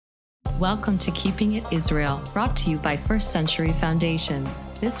Welcome to Keeping It Israel, brought to you by First Century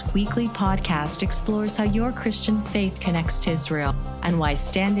Foundations. This weekly podcast explores how your Christian faith connects to Israel and why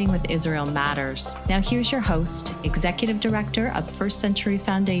standing with Israel matters. Now here's your host, Executive Director of First Century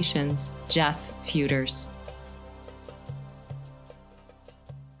Foundations, Jeff Feuders.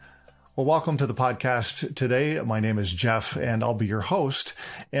 Well, welcome to the podcast today. My name is Jeff, and I'll be your host.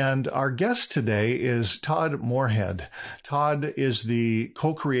 And our guest today is Todd Moorhead. Todd is the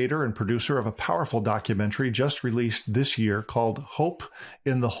co-creator and producer of a powerful documentary just released this year called Hope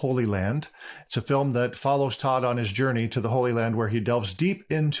in the Holy Land. It's a film that follows Todd on his journey to the Holy Land, where he delves deep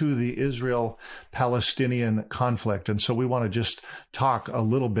into the Israel-Palestinian conflict. And so we want to just talk a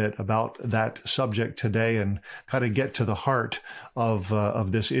little bit about that subject today and kind of get to the heart of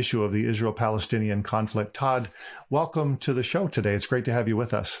this issue of the Israel-Palestinian conflict. Todd, welcome to the show today. It's great to have you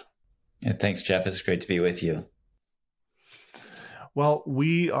with us. Yeah, thanks, Jeff. It's great to be with you. Well,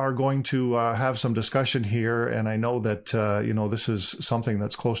 we are going to have some discussion here, and I know that, this is something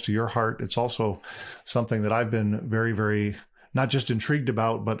that's close to your heart. It's also something that I've been very, very not just intrigued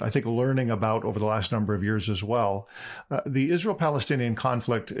about, but I think learning about over the last number of years as well. The Israel-Palestinian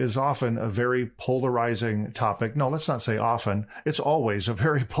conflict is often a very polarizing topic. No, let's not say often. It's always a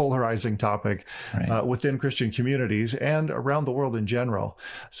very polarizing topic within Christian communities and around the world in general.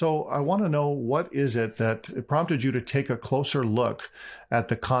 So I want to know, what is it that prompted you to take a closer look at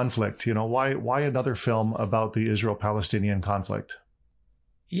the conflict? You know, why another film about the Israel-Palestinian conflict?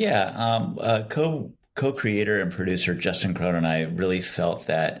 Yeah, co-creator and producer Justin Crone and I really felt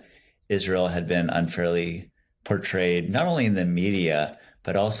that Israel had been unfairly portrayed, not only in the media,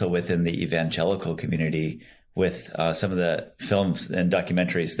 but also within the evangelical community with some of the films and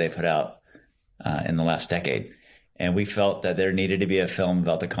documentaries they put out in the last decade. And we felt that there needed to be a film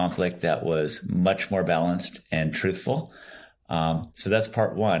about the conflict that was much more balanced and truthful. So that's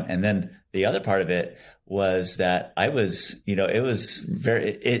part one. And then the other part of it was that it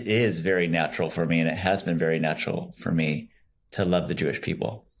is very natural for me, and it has been very natural for me to love the Jewish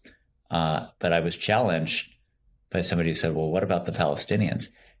people. But I was challenged by somebody who said, well, what about the Palestinians?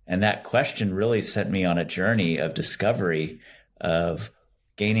 And that question really sent me on a journey of discovery of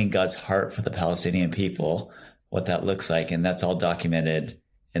gaining God's heart for the Palestinian people, what that looks like. And that's all documented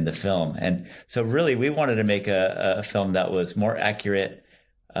in the film. And so really, we wanted to make a film that was more accurate,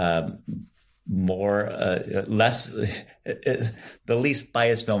 the least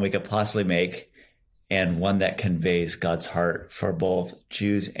biased film we could possibly make, and one that conveys God's heart for both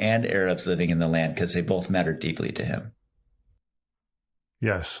Jews and Arabs living in the land, because they both matter deeply to him.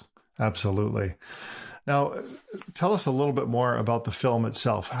 Yes, absolutely. Now, tell us a little bit more about the film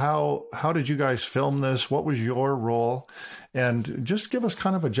itself. How did you guys film this? What was your role? And just give us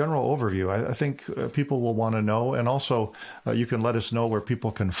kind of a general overview. I think people will want to know. And also, you can let us know where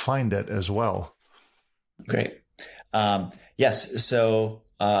people can find it as well. Great. Yes. So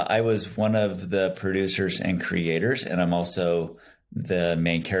I was one of the producers and creators, and I'm also the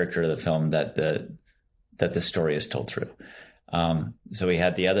main character of the film that the story is told through. So we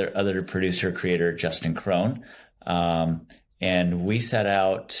had the other producer, creator, Justin Crone. And we set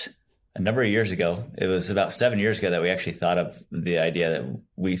out a number of years ago. It was about 7 years ago that we actually thought of the idea that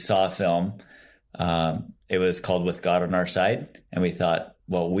we saw a film. It was called With God on Our Side. And we thought,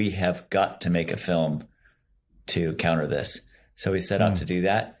 well, we have got to make a film to counter this. So we set out to do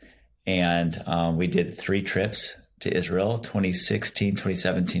that. And we did 3 trips to Israel, 2016,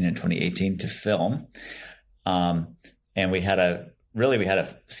 2017, and 2018 to film. And we had a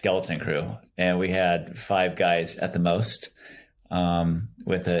skeleton crew, and we had 5 guys at the most, counting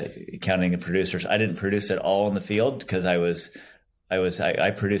the producers. I didn't produce it all in the field because I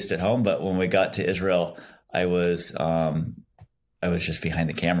produced at home, but when we got to Israel, I was just behind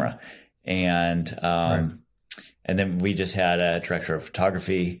the camera. And then we just had a director of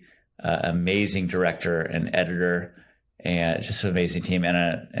photography, amazing director and editor, and just an amazing team,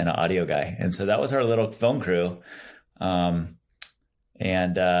 and an audio guy. And so that was our little film crew.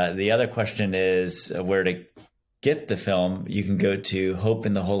 The other question is where to get the film. You can go to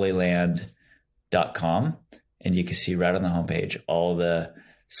hopeintheholyland.com, and you can see right on the homepage all the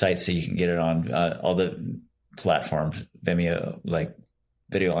sites that you can get it on, all the platforms, Vimeo, like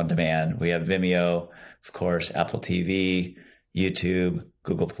video on demand. We have Vimeo, of course, Apple TV, YouTube,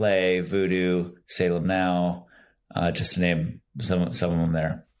 Google Play, Vudu, Salem Now, just to name some of them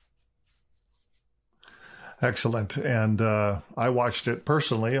there. Excellent. And I watched it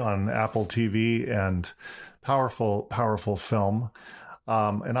personally on Apple TV, and powerful, powerful film.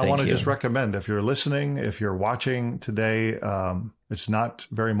 And I want to just recommend, if you're listening, if you're watching today, It's not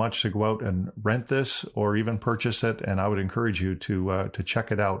very much to go out and rent this or even purchase it. And I would encourage you to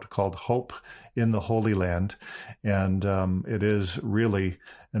check it out, called Hope in the Holy Land. And it is really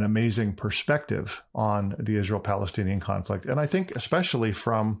an amazing perspective on the Israel-Palestinian conflict. And I think especially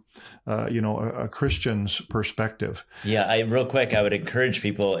from, a Christian's perspective. Yeah, real quick, I would encourage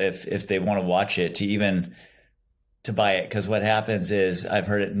people, if they want to watch it, to buy it. Because what happens is, I've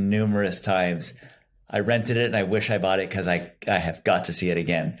heard it numerous times, I rented it and I wish I bought it because I have got to see it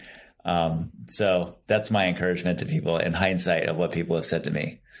again. So that's my encouragement to people in hindsight of what people have said to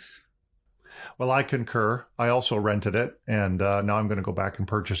me. Well, I concur. I also rented it, and now I'm going to go back and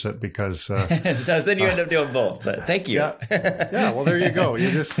purchase it because... so then you end up doing both, but thank you. Yeah, well, there you go. You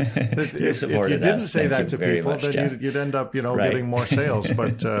just if you didn't say that to people, then you'd end up, getting more sales.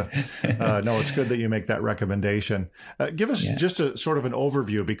 But no, it's good that you make that recommendation. Give us just a sort of an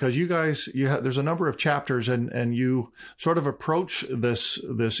overview, because you guys, there's a number of chapters, and you sort of approach this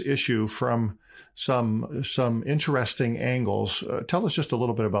issue from some interesting angles. Tell us just a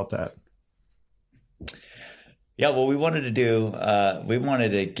little bit about that. Yeah, well, we wanted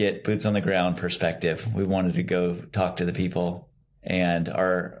to get boots on the ground perspective. We wanted to go talk to the people, and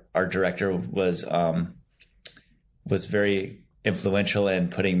our director was very influential in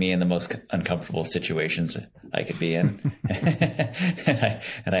putting me in the most uncomfortable situations I could be in,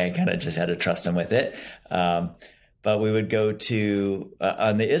 and I kind of just had to trust him with it. But we would go to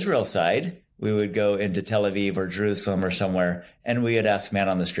on the Israel side, we would go into Tel Aviv or Jerusalem or somewhere, and we would ask man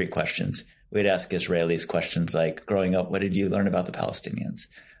on the street questions. We'd ask Israelis questions like, growing up, what did you learn about the Palestinians?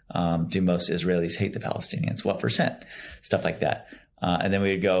 Do most Israelis hate the Palestinians? What percent? Stuff like that. And then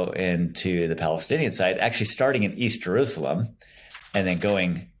we would go into the Palestinian side, actually starting in East Jerusalem and then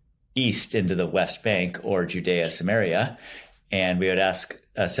going east into the West Bank or Judea, Samaria. And we would ask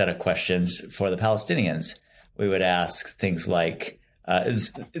a set of questions for the Palestinians. We would ask things like,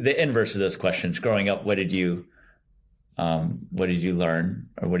 the inverse of those questions. Growing up, what did you learn,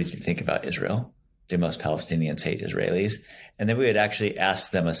 or what did you think about Israel? Do most Palestinians hate Israelis? And then we would actually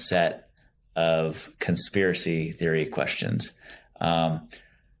ask them a set of conspiracy theory questions.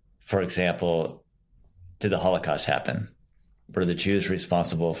 For example, did the Holocaust happen? Were the Jews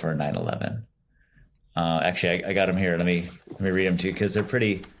responsible for 9/11? Actually, I got them here. Let me read them to you, because they're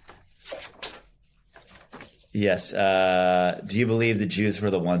pretty. Yes. Do you believe the Jews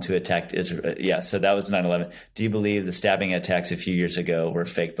were the ones who attacked Israel? Yeah. So that was 9/11. Do you believe the stabbing attacks a few years ago were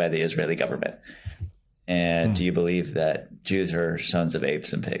faked by the Israeli government? And do you believe that Jews are sons of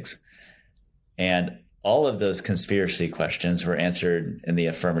apes and pigs? And all of those conspiracy questions were answered in the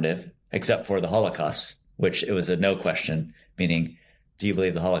affirmative, except for the Holocaust, which it was a no question, meaning, do you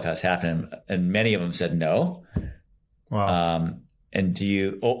believe the Holocaust happened? And many of them said no. Wow. And do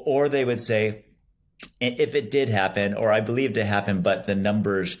you, or they would say, if it did happen, or I believed it happened, but the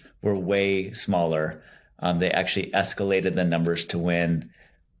numbers were way smaller, they actually escalated the numbers to win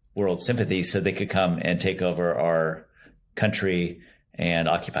world sympathy so they could come and take over our country and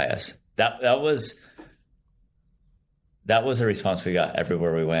occupy us. That was a response we got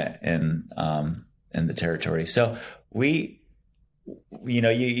everywhere we went in the territory. So you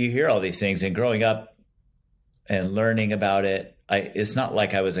hear all these things, and growing up and learning about it, it's not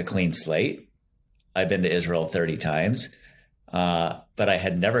like I was a clean slate. I've been to Israel 30 times, but I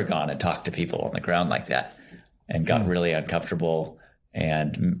had never gone and talked to people on the ground like that, and got really uncomfortable.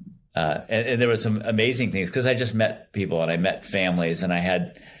 And there was some amazing things, because I just met people and I met families, and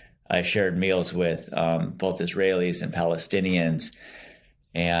I shared meals with both Israelis and Palestinians,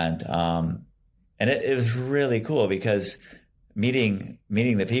 and it was really cool, because meeting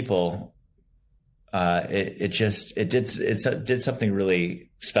the people, it did something really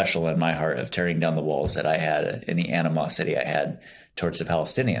special in my heart of tearing down the walls that I had, any animosity I had towards the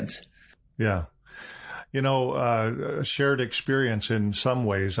Palestinians. Yeah. A shared experience in some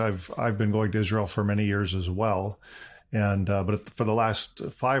ways. I've been going to Israel for many years as well. And, but for the last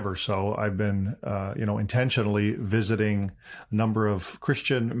 5 or so, I've been, intentionally visiting a number of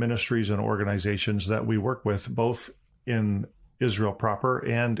Christian ministries and organizations that we work with, both in Israel proper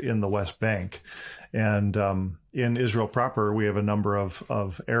and in the West Bank. And in Israel proper, we have a number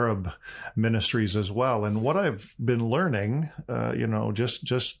of Arab ministries as well. And what I've been learning,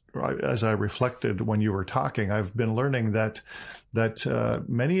 just as I reflected when you were talking, I've been learning that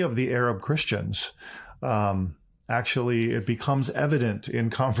many of the Arab Christians actually it becomes evident in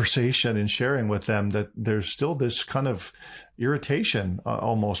conversation and sharing with them that there's still this kind of irritation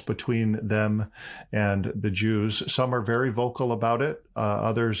almost between them and the Jews. Some are very vocal about it.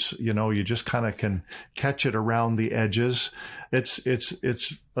 Others, you just kind of can catch it around the edges. It's,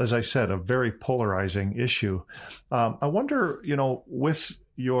 as I said, a very polarizing issue. I wonder, with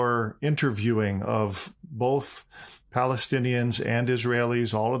your interviewing of both Palestinians and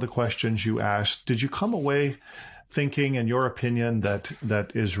Israelis, all of the questions you asked, did you come away thinking, in your opinion, that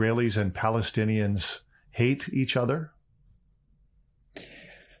Israelis and Palestinians hate each other?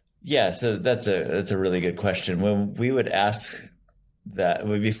 Yeah, so that's a really good question. When we would ask that,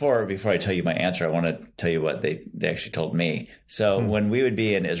 before I tell you my answer, I want to tell you what they actually told me. So when we would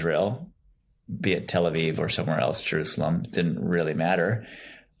be in Israel, be it Tel Aviv or somewhere else, Jerusalem, it didn't really matter.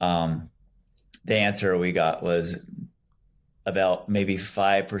 The answer we got was about maybe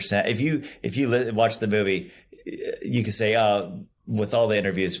 5%. If you watch the movie, you could say, with all the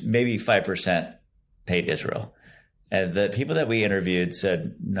interviews, maybe 5% hate Israel. And the people that we interviewed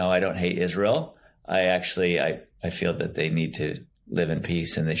said, no, I don't hate Israel. I feel that they need to live in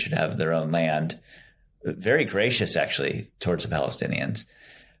peace and they should have their own land. Very gracious, actually, towards the Palestinians.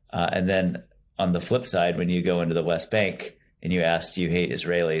 And then on the flip side, when you go into the West Bank and you ask, do you hate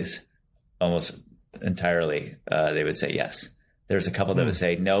Israelis? Almost entirely, they would say yes. There's a couple that would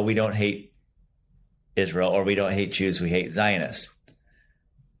say, no, we don't hate Israel, or we don't hate Jews, we hate Zionists.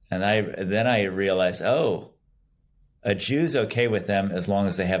 And then I realized, a Jew's okay with them as long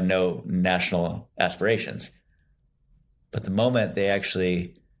as they have no national aspirations. But the moment they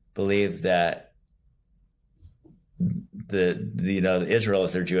actually believe that Israel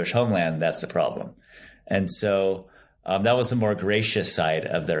is their Jewish homeland, that's the problem. And so that was the more gracious side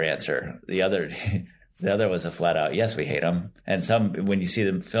of their answer. The other was a flat out, yes, we hate them. And when you see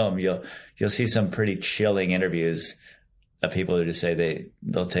them film, you'll see some pretty chilling interviews of people who just say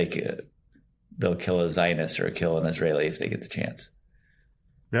they'll kill a Zionist or kill an Israeli if they get the chance.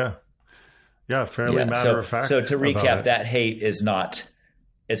 Yeah. Yeah. Fairly matter of fact. So to recap, that hate it's not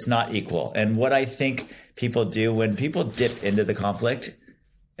equal. And what I think people do when people dip into the conflict,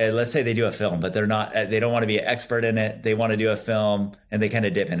 let's say they do a film, but they don't want to be an expert in it. They want to do a film and they kind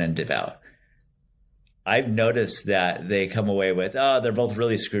of dip in and dip out. I've noticed that they come away with, they're both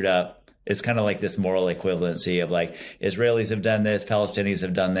really screwed up. It's kind of like this moral equivalency of like, Israelis have done this, Palestinians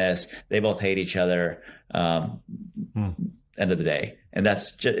have done this. They both hate each other. End of the day. And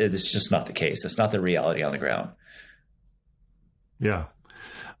it's just not the case. It's not the reality on the ground. Yeah.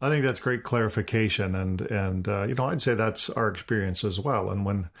 I think that's great clarification. And I'd say that's our experience as well.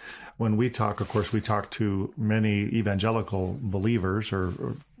 And when we talk, of course, we talk to many evangelical believers or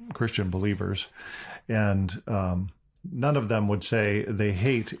Christian believers, and none of them would say they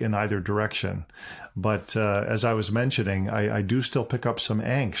hate in either direction. But as I was mentioning, I do still pick up some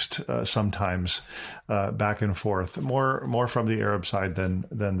angst sometimes back and forth, more from the Arab side than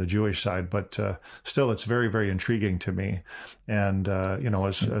the Jewish side. But still, it's very, very intriguing to me. And,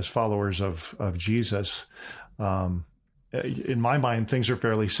 as followers of Jesus, in my mind, things are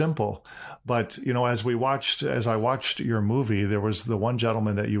fairly simple. But, as I watched your movie, there was the one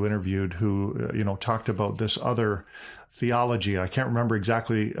gentleman that you interviewed who, talked about this other theology. I can't remember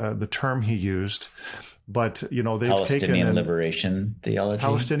exactly the term he used, but, they've Palestinian liberation theology.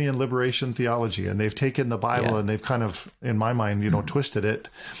 Palestinian liberation theology. And they've taken the Bible and they've kind of, in my mind, twisted it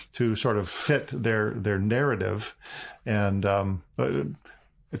to sort of fit their narrative. And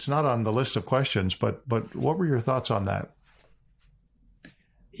it's not on the list of questions, but what were your thoughts on that?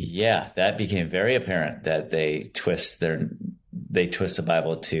 Yeah, that became very apparent that they twist the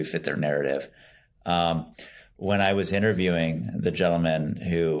Bible to fit their narrative. When I was interviewing the gentleman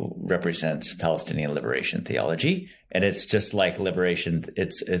who represents Palestinian liberation theology, and it's just like liberation,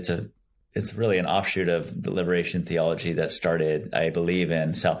 it's really an offshoot of the liberation theology that started, I believe,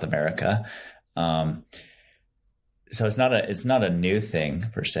 in South America. So it's not a new thing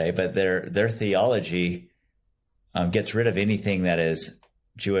per se, but their theology gets rid of anything that is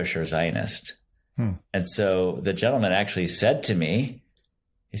Jewish or Zionist. And so the gentleman actually said to me,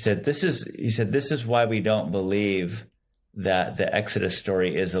 he said, this is why we don't believe that the Exodus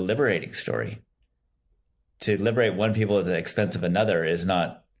story is a liberating story. To liberate one people at the expense of another it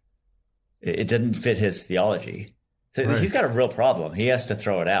didn't fit his theology. So He's got a real problem. He has to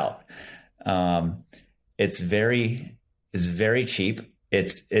throw it out. It's very cheap.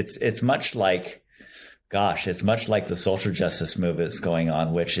 It's much like the social justice movement that's going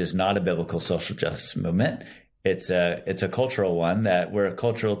on, which is not a biblical social justice movement. It's a cultural one where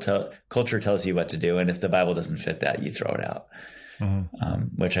culture tells you what to do, and if the Bible doesn't fit that, you throw it out,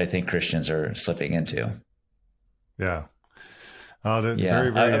 which I think Christians are slipping into. Yeah.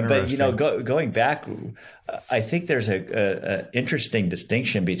 Very, very interesting. But going back, I think there's a interesting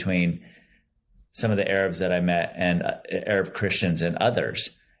distinction between some of the Arabs that I met and Arab Christians and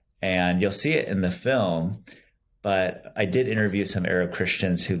others, and you'll see it in the film. But I did interview some Arab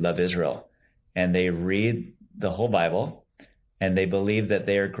Christians who love Israel, and they read the whole Bible, and they believe that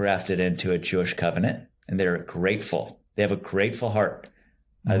they are grafted into a Jewish covenant, and they're grateful. They have a grateful heart.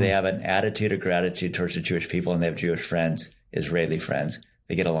 They have an attitude of gratitude towards the Jewish people, and they have Jewish friends, Israeli friends.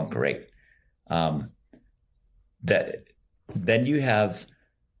 They get along great. Then you have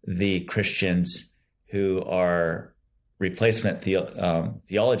the Christians who are replacement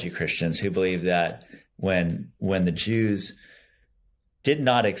theology Christians who believe that when the Jews did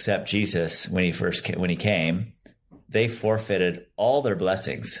not accept Jesus when he came, they forfeited all their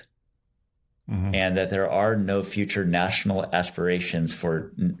blessings. And that there are no future national aspirations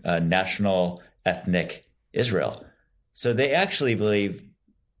for national ethnic Israel. So they actually believe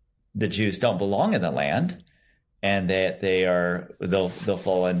the Jews don't belong in the land, and that they'll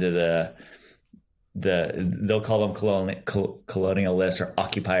fall into they'll call them colonialists or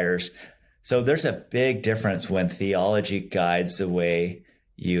occupiers. So there's a big difference when theology guides the way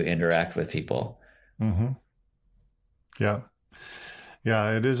you interact with people. Yeah.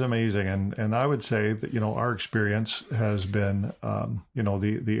 Yeah, it is amazing. And I would say that, our experience has been,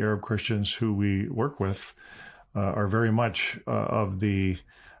 the Arab Christians who we work with are very much of the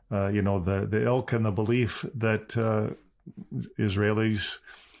ilk and the belief that Israelis,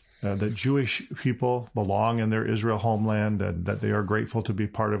 that Jewish people belong in their Israel homeland, and that they are grateful to be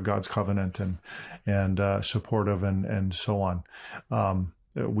part of God's covenant and supportive and so on.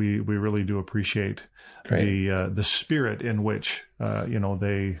 We really do appreciate the spirit in which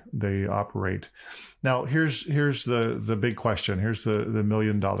they operate. Now here's the big question. Here's the $1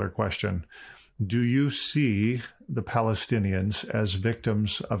 million question. Do you see the Palestinians as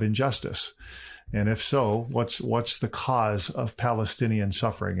victims of injustice? And if so, what's the cause of Palestinian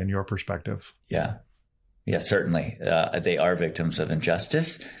suffering in your perspective? Yeah, certainly. They are victims of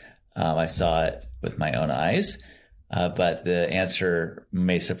injustice. I saw it with my own eyes. But the answer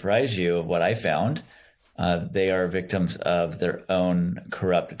may surprise you of what I found. They are victims of their own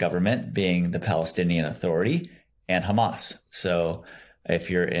corrupt government, being the Palestinian Authority and Hamas. So if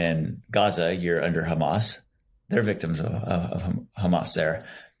you're in Gaza, you're under Hamas. They're victims of Hamas there.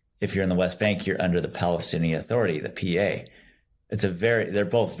 If you're in the West Bank, you're under the Palestinian Authority, the PA. They're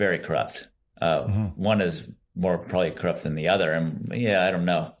both very corrupt. One is more probably corrupt than the other. And I don't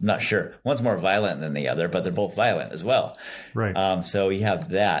know. I'm not sure. One's more violent than the other, but they're both violent as well. Right. So you have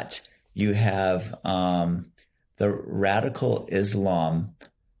that. You have the radical Islamic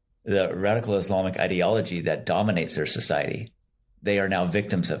ideology that dominates their society. They are now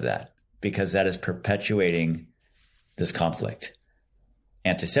victims of that because that is perpetuating this conflict.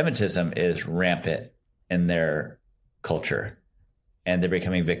 Anti-Semitism is rampant in their culture, and they're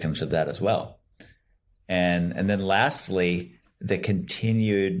becoming victims of that as well. And then lastly, the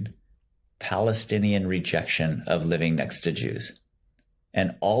continued Palestinian rejection of living next to Jews.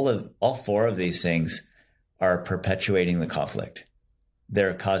 And all four of these things are perpetuating the conflict.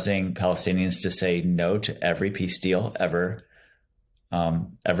 They're causing Palestinians to say no to every peace deal ever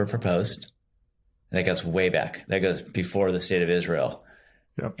proposed. That goes way back. That goes before the state of Israel.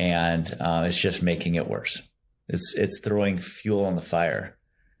 Yep. And it's just making it worse. It's throwing fuel on the fire.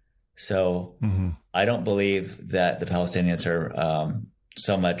 So I don't believe that the Palestinians are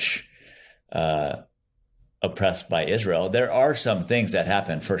so much oppressed by Israel. There are some things that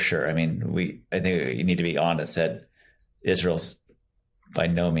happen for sure. I mean, I think you need to be honest that Israel's by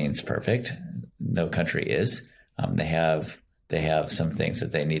no means perfect. No country is. They have some things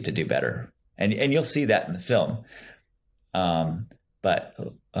that they need to do better, and you'll see that in the film. But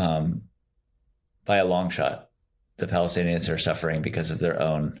by a long shot, the Palestinians are suffering because of their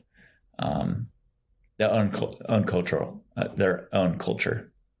own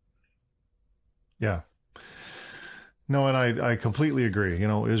culture. Yeah. No, and I completely agree.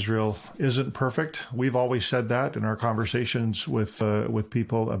 Israel isn't perfect. We've always said that in our conversations with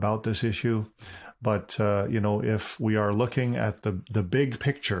people about this issue. But, if we are looking at the big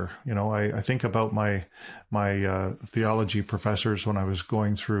picture, I think about my theology professors when I was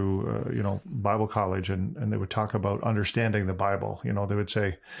going through, Bible college, and they would talk about understanding the Bible. They would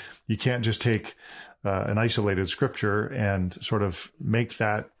say, you can't just take an isolated scripture and sort of make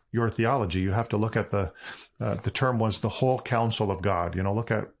that your theology. You have to look at the term was the whole counsel of God. Look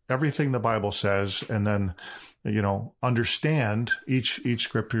at everything the Bible says, and then understand each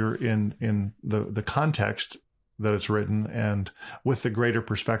scripture in the context that it's written and with the greater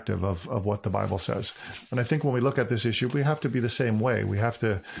perspective of what the Bible says. And I think when we look at this issue, we have to be the same way. We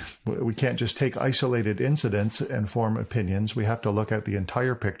can't just take isolated incidents and form opinions. We have to look at the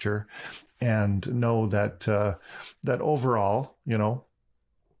entire picture and know that that overall,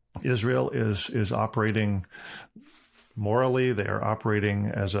 Israel is operating morally. They are operating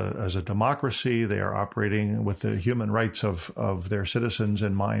as a democracy. They are operating with the human rights of their citizens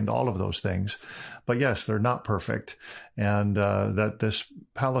in mind, all of those things. But yes, they're not perfect. And that this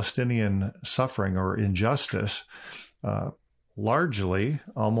Palestinian suffering or injustice largely,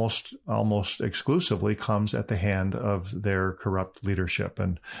 almost exclusively, comes at the hand of their corrupt leadership.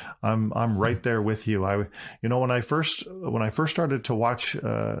 And I'm right there with you. When I first started to watch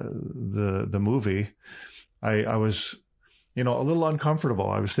the movie, I was, a little uncomfortable.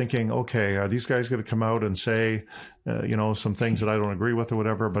 I was thinking, okay, are these guys going to come out and say, some things that I don't agree with or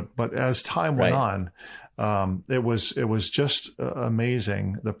whatever? But as time went on, it was just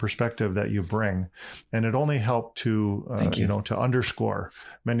amazing, the perspective that you bring, and it only helped to to underscore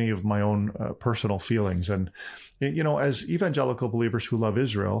many of my own personal feelings. And as evangelical believers who love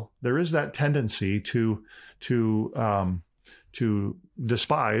Israel, there is that tendency to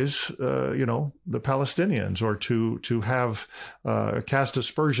despise, the Palestinians, or to have cast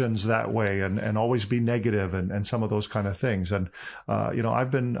aspersions that way and always be negative and some of those kind of things. And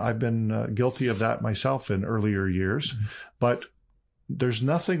I've been guilty of that myself in earlier years, but there's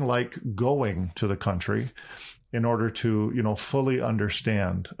nothing like going to the country in order to fully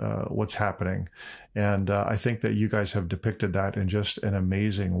understand what's happening. And I think that you guys have depicted that in just an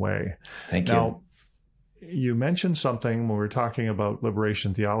amazing way. Thank you. You mentioned something when we were talking about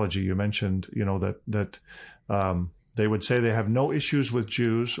liberation theology. You mentioned, that they would say they have no issues with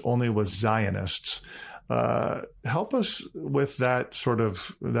Jews, only with Zionists. Help us with that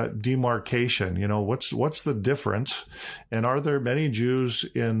that demarcation. What's the difference? And are there many Jews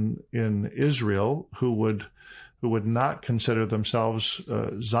in Israel who would not consider themselves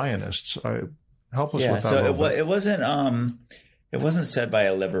Zionists? Help us with that. So it wasn't said by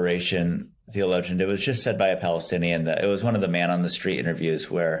a liberation theologian. It was just said by a Palestinian. It was one of the man on the street interviews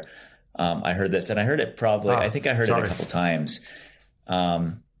where I heard this, and I heard it probably. I think I heard it a couple times.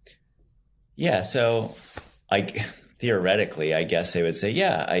 So theoretically, I guess they would say,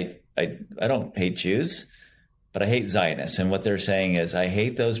 I don't hate Jews, but I hate Zionists. And what they're saying is, I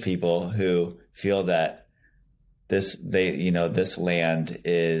hate those people who feel that this land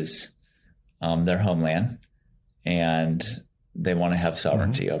is their homeland, and they want to have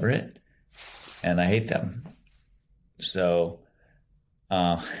sovereignty over it. And I hate them. So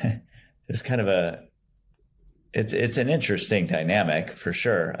it's kind of it's an interesting dynamic for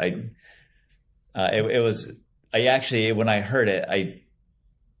sure. When I heard it,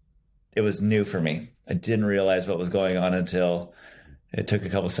 it was new for me. I didn't realize what was going on until it took a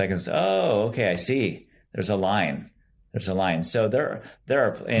couple seconds. Oh, okay, I see. There's a line. So there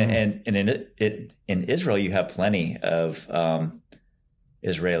are, and in Israel, you have plenty of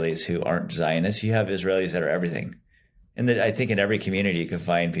Israelis who aren't Zionists. You have Israelis that are everything. And I think in every community you can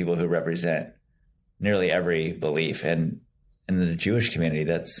find people who represent nearly every belief. And in the Jewish community,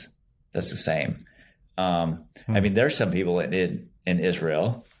 that's the same. I mean, there's some people in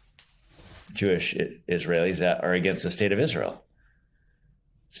Israel, Jewish Israelis, that are against the state of Israel.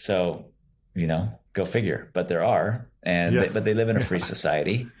 So, go figure. But there are, but they live in a free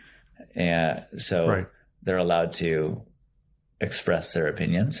society. And so they're allowed to express their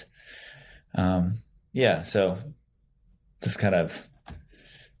opinions. So this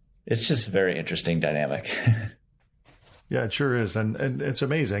it's just a very interesting dynamic. Yeah, it sure is. And it's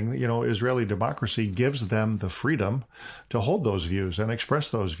amazing. Israeli democracy gives them the freedom to hold those views and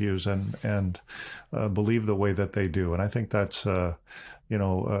express those views and believe the way that they do. And I think that's, a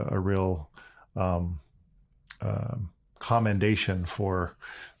real commendation for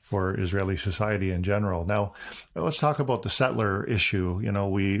Israeli society in general. Now, let's talk about the settler issue.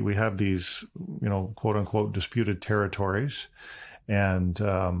 We have these, quote unquote, disputed territories, and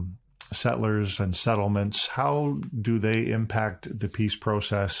settlers and settlements. How do they impact the peace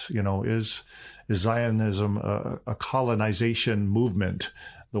process? Is Zionism a colonization movement,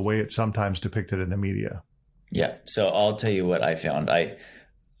 the way it's sometimes depicted in the media? Yeah. So I'll tell you what I found.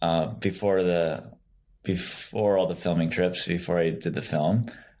 Before all the filming trips, before I did the film,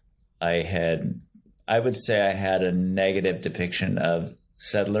 I would say I had a negative depiction of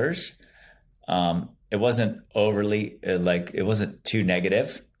settlers. It wasn't overly, it wasn't too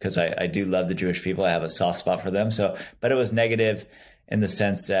negative, because I do love the Jewish people. I have a soft spot for them. But it was negative in the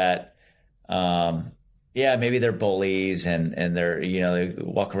sense that, maybe they're bullies and they're, they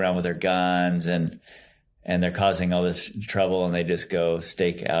walk around with their guns and and they're causing all this trouble, and they just go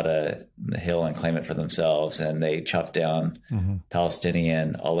stake out the hill and claim it for themselves, and they chop down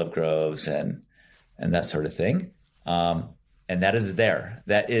Palestinian olive groves and that sort of thing. And that is there.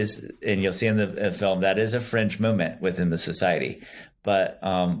 That is, and you'll see in the film, that is a fringe movement within the society. But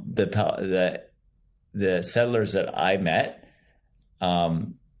the settlers that I met,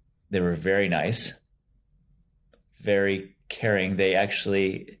 they were very nice, very caring. They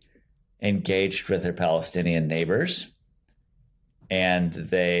actually engaged with their Palestinian neighbors, and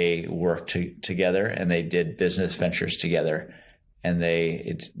they worked together, and they did business ventures together, and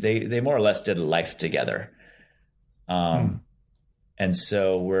they more or less did life together. And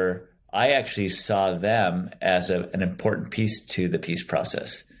so I actually saw them as an important piece to the peace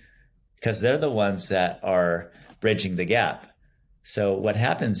process, because they're the ones that are bridging the gap. So what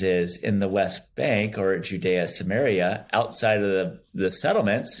happens is, in the West Bank or Judea, Samaria, outside of the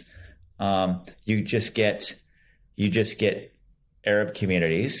settlements, you just get Arab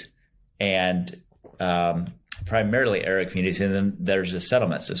communities, and primarily Arab communities, and then there's the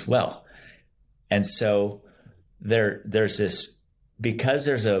settlements as well. And so there's this, because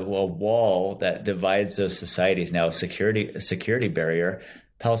there's a wall that divides those societies now, a security barrier.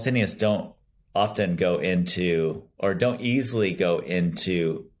 Palestinians don't often go into, or don't easily go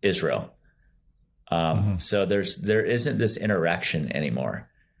into, Israel. So there isn't this interaction anymore.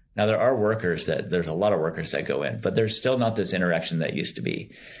 Now there's a lot of workers that go in, but there's still not this interaction that used to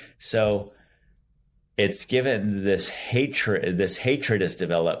be. So it's given this hatred is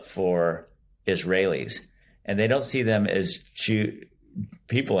developed for Israelis, and they don't see them as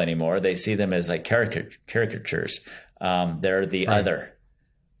people anymore. They see them as like caricatures. They're the other.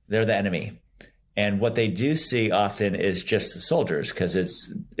 They're the enemy. And what they do see often is just the soldiers, because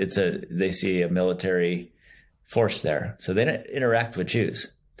they see a military force there. So they don't interact with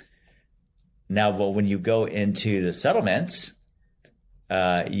Jews. Now, well, when you go into the settlements,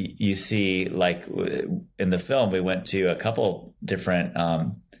 you see, like in the film, we went to a couple different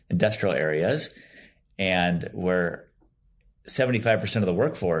industrial areas, and where 75% of the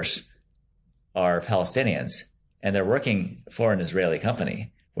workforce are Palestinians, and they're working for an Israeli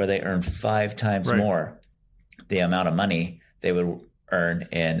company, where they earn 5 times more the amount of money they would earn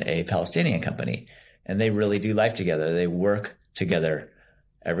in a Palestinian company. And they really do life together. They work together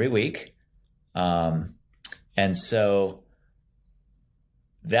every week. And so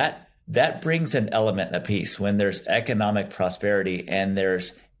that brings an element of peace when there's economic prosperity and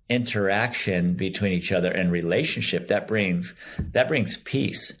there's interaction between each other and relationship. That brings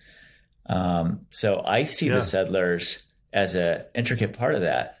peace. So I see the settlers as an intricate part of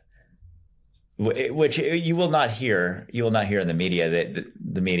that, which you will not hear. You will not hear in the media. That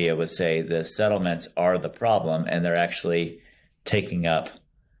the media would say the settlements are the problem, and they're actually taking up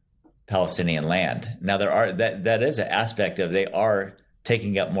Palestinian land. Now that is an aspect of, they are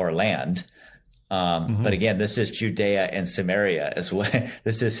taking up more land. But again, this is Judea and Samaria as well.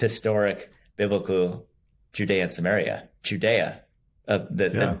 This is historic biblical Judea and Samaria. Judea,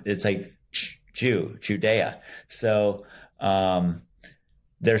 it's like Judea. So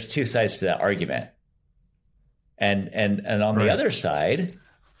there's two sides to that argument. And on the other side,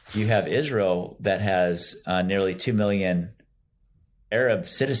 you have Israel that has nearly 2 million Arab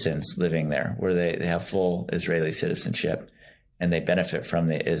citizens living there, where they have full Israeli citizenship, and they benefit from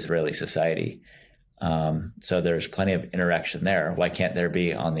the Israeli society. So there's plenty of interaction there. Why can't there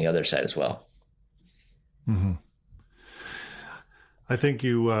be on the other side as well? Mm-hmm. I think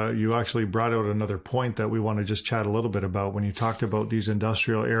you actually brought out another point that we want to just chat a little bit about when you talked about these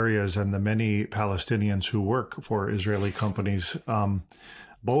industrial areas and the many Palestinians who work for Israeli companies,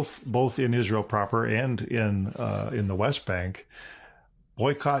 both in Israel proper and in the West Bank.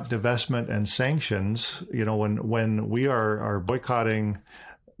 Boycott, divestment, and sanctions. You know, when we are boycotting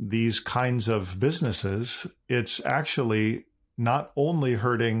these kinds of businesses, it's actually not only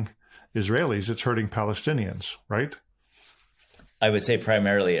hurting Israelis, it's hurting Palestinians, right? I would say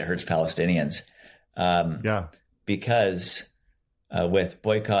primarily it hurts Palestinians. Because with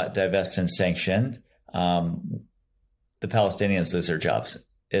boycott, divest, and sanction, the Palestinians lose their jobs.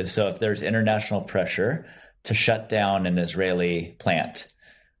 So if there's international pressure to shut down an Israeli plant,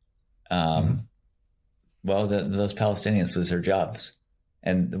 those Palestinians lose their jobs.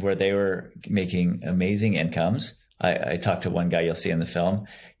 And where they were making amazing incomes, I talked to one guy you'll see in the film.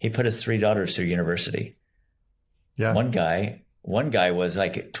 He put his 3 daughters through university. Yeah. One guy was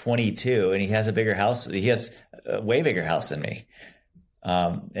like 22, and he has a bigger house. He has a way bigger house than me.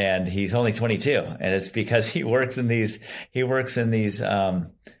 And he's only 22, and it's because he works in these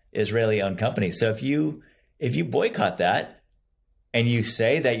Israeli-owned companies. So if you boycott that, and you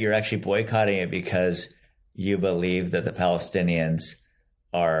say that you're actually boycotting it because you believe that the Palestinians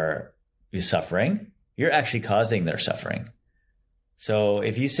are suffering, you're actually causing their suffering. So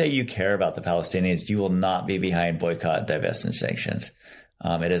if you say you care about the Palestinians, you will not be behind boycott, divestment sanctions.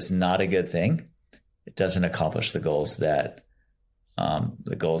 It is not a good thing. It doesn't accomplish the goals that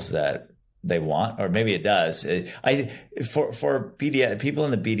they want, or maybe it does. For BDS, people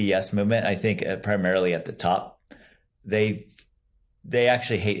in the BDS movement, I think primarily at the top, they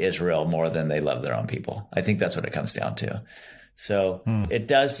actually hate Israel more than they love their own people. I think that's what it comes down to. So it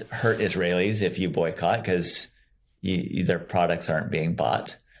does hurt Israelis if you boycott, because their products aren't being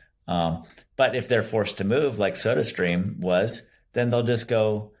bought. But if they're forced to move, like SodaStream was, then they'll just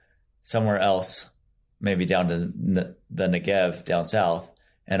go somewhere else, maybe down to the Negev down south,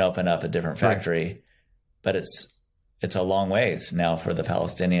 and open up a different factory. Right. But it's a long ways now for the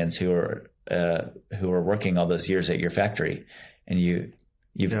Palestinians who are working all those years at your factory, and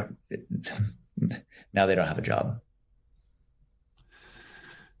now they don't have a job.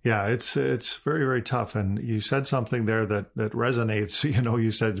 Yeah, it's very, very tough. And you said something there that resonates. You know,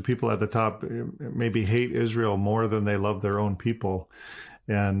 you said people at the top maybe hate Israel more than they love their own people.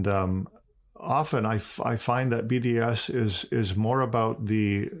 And often I find that BDS is more about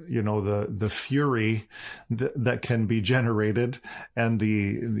the fury that can be generated, and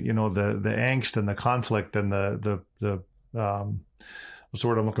the angst and the conflict and the what's the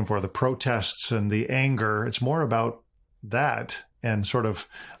word I'm looking for, the protests and the anger. It's more about that, and sort of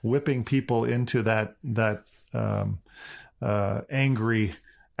whipping people into that angry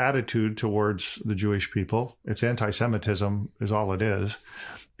attitude towards the Jewish people. It's anti-Semitism is all it is.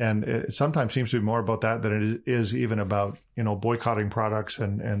 And it sometimes seems to be more about that than it is even about, boycotting products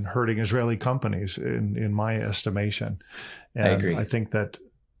and hurting Israeli companies, in my estimation. And I agree. I think that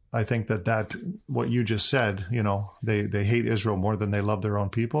what you just said, they hate Israel more than they love their own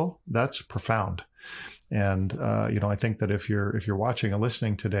people. That's profound. And, I think that if you're watching and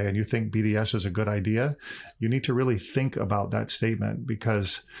listening today and you think BDS is a good idea, you need to really think about that statement,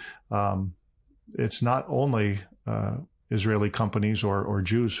 because it's not only Israeli companies or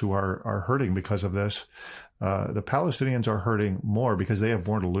Jews who are hurting because of this. The Palestinians are hurting more because they have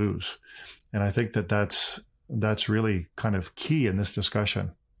more to lose. And I think that's really kind of key in this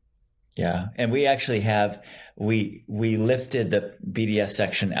discussion. Yeah. And we actually we lifted the BDS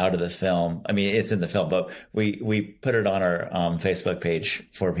section out of the film. I mean, it's in the film, but we put it on our Facebook page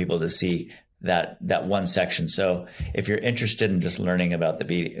for people to see that one section. So if you're interested in just learning about the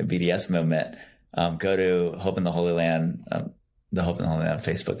BDS movement, go to Hope in the Holy Land, the Hope in the Holy Land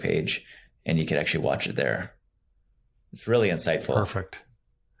Facebook page, and you can actually watch it there. It's really insightful. Perfect.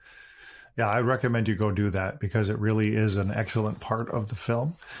 Yeah, I recommend you go do that, because it really is an excellent part of the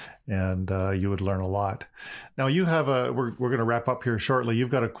film, and you would learn a lot. Now, you have we're going to wrap up here shortly. You've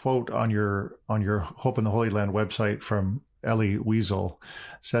got a quote on your Hope in the Holy Land website from Elie Wiesel.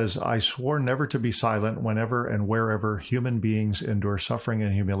 Says, "I swore never to be silent whenever and wherever human beings endure suffering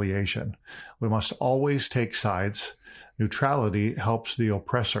and humiliation. We must always take sides. Neutrality helps the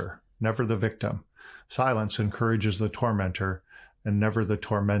oppressor, never the victim. Silence encourages the tormentor, and never the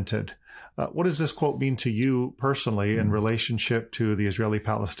tormented." What does this quote mean to you personally in relationship to the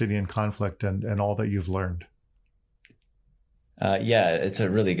Israeli-Palestinian conflict and all that you've learned? Yeah, it's a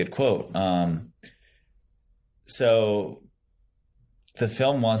really good quote. So the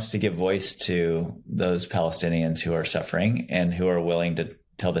film wants to give voice to those Palestinians who are suffering and who are willing to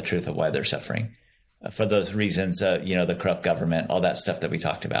tell the truth of why they're suffering. For those reasons, the corrupt government, all that stuff that we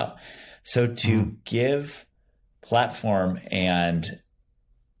talked about. So to give platform and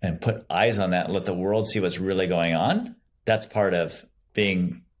put eyes on that and let the world see what's really going on, that's part of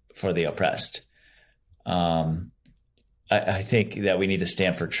being for the oppressed. I think that we need to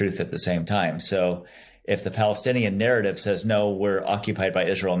stand for truth at the same time. So if the Palestinian narrative says, no, we're occupied by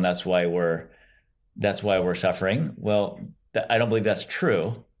Israel and that's why we're suffering, well, I don't believe that's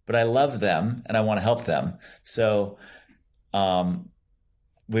true, but I love them and I want to help them. So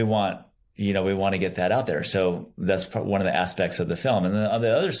we want to get that out there. So that's one of the aspects of the film. And then on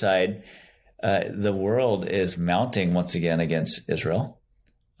the other side, the world is mounting once again against Israel.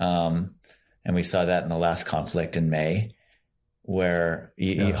 And we saw that in the last conflict in May, where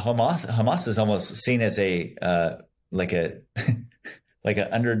Hamas is almost seen as like an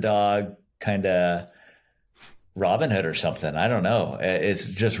underdog kind of Robin Hood or something. I don't know. It's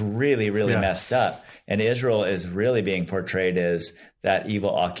just really, really messed up. And Israel is really being portrayed as that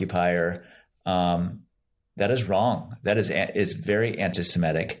evil occupier. That is wrong. That is very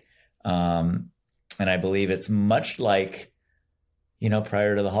anti-Semitic. And I believe it's much like,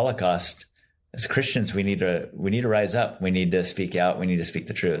 prior to the Holocaust, as Christians, we need to rise up. We need to speak out. We need to speak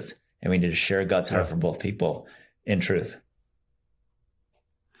the truth. and we need to share God's heart for both people in truth.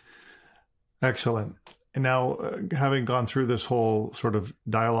 Excellent. And now, having gone through this whole sort of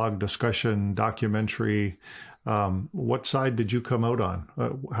dialogue, discussion, documentary, what side did you come out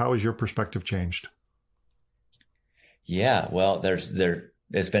on? How has your perspective changed? Yeah, well,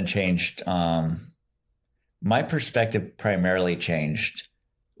 it's been changed. My perspective primarily changed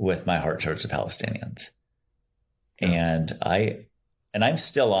with my heart towards the Palestinians. And I'm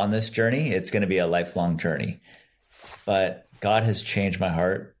still on this journey. It's going to be a lifelong journey, but God has changed my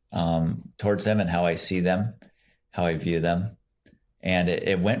heart towards them and how I see them, how I view them. And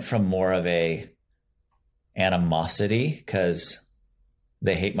it went from more of a animosity because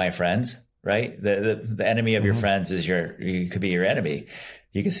they hate my friends, right? The enemy of your friends is you could be your enemy.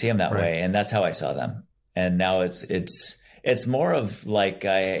 You can see them that way. And that's how I saw them. And now it's more of like,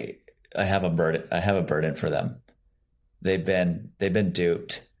 I have a burden for them. They've been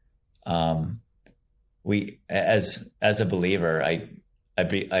duped. We, as a believer, I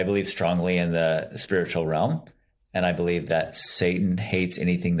believe strongly in the spiritual realm, and I believe that Satan hates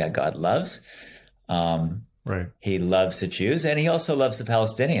anything that God loves. Right. He loves the Jews, and he also loves the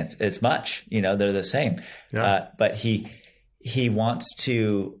Palestinians as much. They're the same. Yeah. But he wants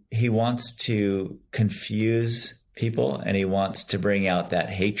to confuse people, and he wants to bring out that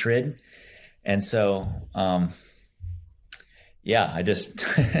hatred. And so,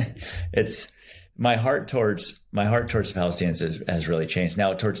 it's my heart towards the Palestinians has really changed.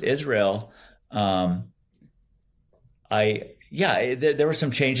 Now towards Israel, there were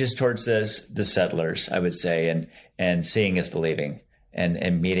some changes towards the settlers, I would say, and seeing is believing,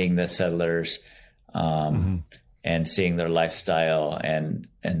 and meeting the settlers, and seeing their lifestyle and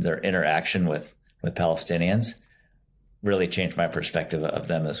their interaction with Palestinians really changed my perspective of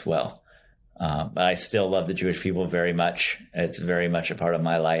them as well. But I still love the Jewish people very much. It's very much a part of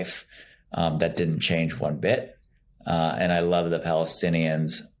my life. That didn't change one bit. And I love the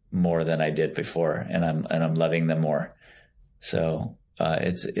Palestinians more than I did before, and I'm loving them more. So I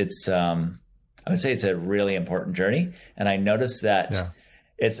would say it's a really important journey. And I noticed that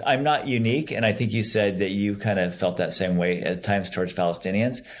I'm not unique. And I think you said that you kind of felt that same way at times towards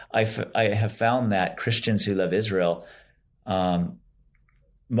Palestinians. I have found that Christians who love Israel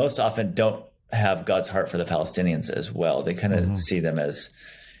most often don't have God's heart for the Palestinians as well. They kind of see them as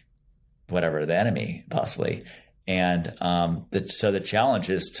whatever, the enemy possibly. And so the challenge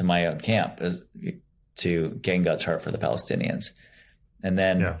is to my own camp is to gain God's heart for the Palestinians. And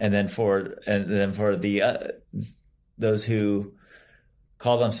then for the those who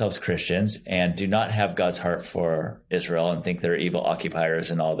call themselves Christians and do not have God's heart for Israel and think they're evil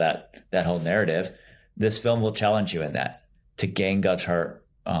occupiers and all that whole narrative, this film will challenge you in that, to gain God's heart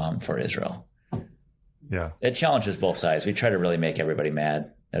for Israel. Yeah. It challenges both sides. We try to really make everybody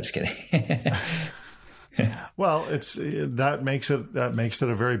mad. No, just kidding. Well, that makes it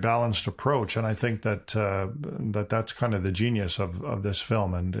a very balanced approach, and I think that that's kind of the genius of this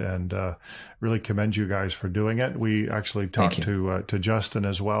film, and really commend you guys for doing it. We actually talked to Justin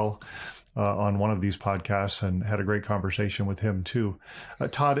as well on one of these podcasts, and had a great conversation with him too.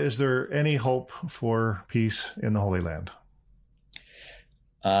 Todd, is there any hope for peace in the Holy Land?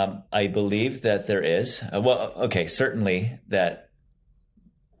 I believe that there is. Certainly that.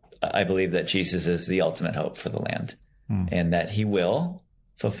 I believe that Jesus is the ultimate hope for the land, and that he will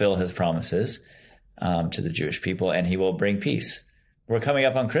fulfill his promises to the Jewish people, and he will bring peace. We're coming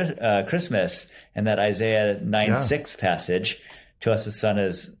up on Christmas, and that Isaiah 9:6 passage, to us a son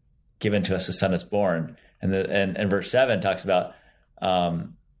is given, to us a son is born. And verse 7 talks about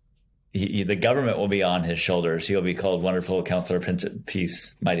the government will be on his shoulders. He will be called Wonderful Counselor, Prince of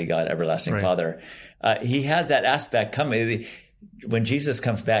Peace, Mighty God, Everlasting Father. He has that aspect coming. When Jesus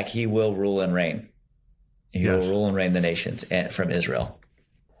comes back, he will rule and reign. He will rule and reign the nations from Israel.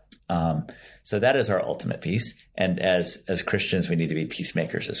 So that is our ultimate peace. And as Christians, we need to be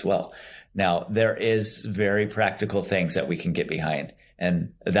peacemakers as well. Now, there is very practical things that we can get behind.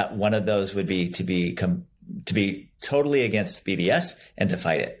 And that one of those would be to be totally against BDS and to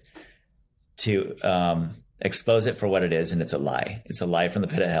fight it, to expose it for what it is. And it's a lie. It's a lie from the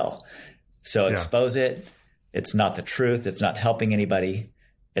pit of hell. So expose it. It's not the truth. It's not helping anybody.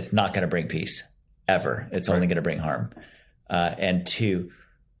 It's not going to bring peace ever. It's only going to bring harm. And two,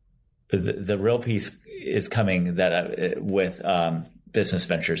 the real peace is coming with business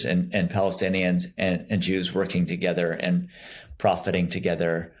ventures and Palestinians and Jews working together and profiting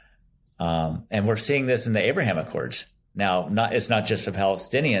together. And we're seeing this in the Abraham Accords. Now, it's not just the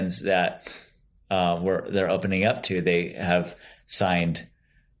Palestinians that they're opening up to. They have signed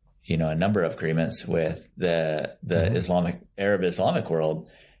a number of agreements with the Arab Islamic world,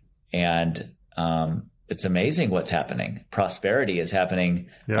 And it's amazing what's happening. Prosperity is happening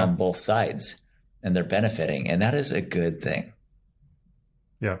on both sides, and they're benefiting. And that is a good thing.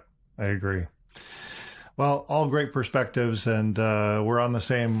 Yeah, I agree. Well, all great perspectives, and we're on the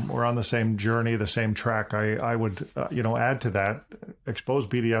same journey, the same track. I would add to that, expose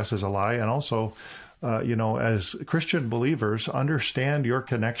BDS as a lie, and also as Christian believers, understand your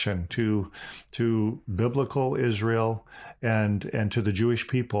connection to biblical Israel and to the Jewish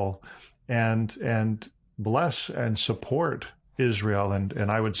people, and bless and support Israel,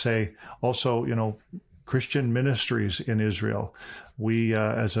 and I would say also Christian ministries in Israel. We,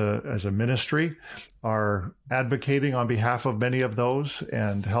 as a ministry, are advocating on behalf of many of those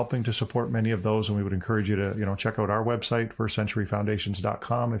and helping to support many of those. And we would encourage you to, check out our website,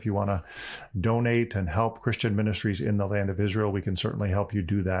 firstcenturyfoundations.com. If you want to donate and help Christian ministries in the land of Israel, we can certainly help you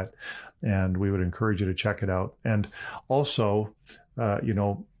do that. And we would encourage you to check it out. And also,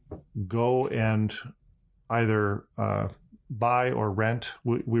 go and either buy or rent.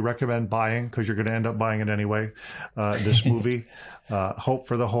 We recommend buying because you're going to end up buying it anyway. This movie,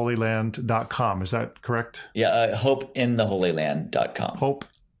 hopefortheholyland.com. Is that correct? Yeah, hopeintheholyland.com.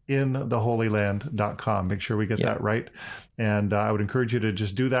 Hopeintheholyland.com. Make sure we get that right. And I would encourage you to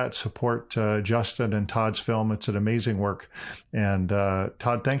just do that. Support Justin and Todd's film. It's an amazing work. And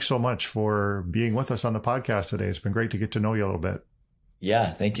Todd, thanks so much for being with us on the podcast today. It's been great to get to know you a little bit.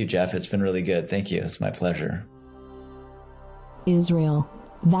 Yeah, thank you, Jeff. It's been really good. Thank you. It's my pleasure. Israel.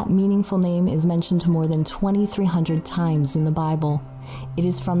 That meaningful name is mentioned more than 2,300 times in the Bible. It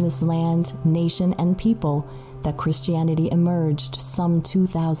is from this land, nation, and people that Christianity emerged some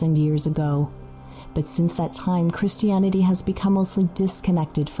 2,000 years ago. But since that time, Christianity has become mostly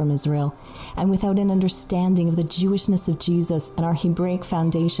disconnected from Israel, and without an understanding of the Jewishness of Jesus and our Hebraic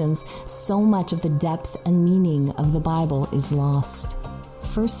foundations, so much of the depth and meaning of the Bible is lost.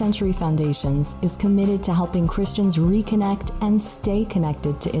 First Century Foundations is committed to helping Christians reconnect and stay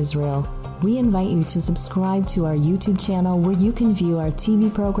connected to Israel. We invite you to subscribe to our YouTube channel where you can view our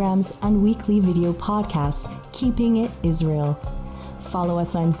TV programs and weekly video podcast, Keeping It Israel. Follow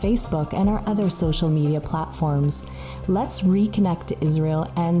us on Facebook and our other social media platforms. Let's reconnect to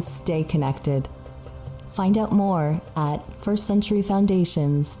Israel and stay connected. Find out more at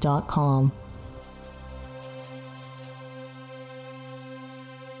firstcenturyfoundations.com.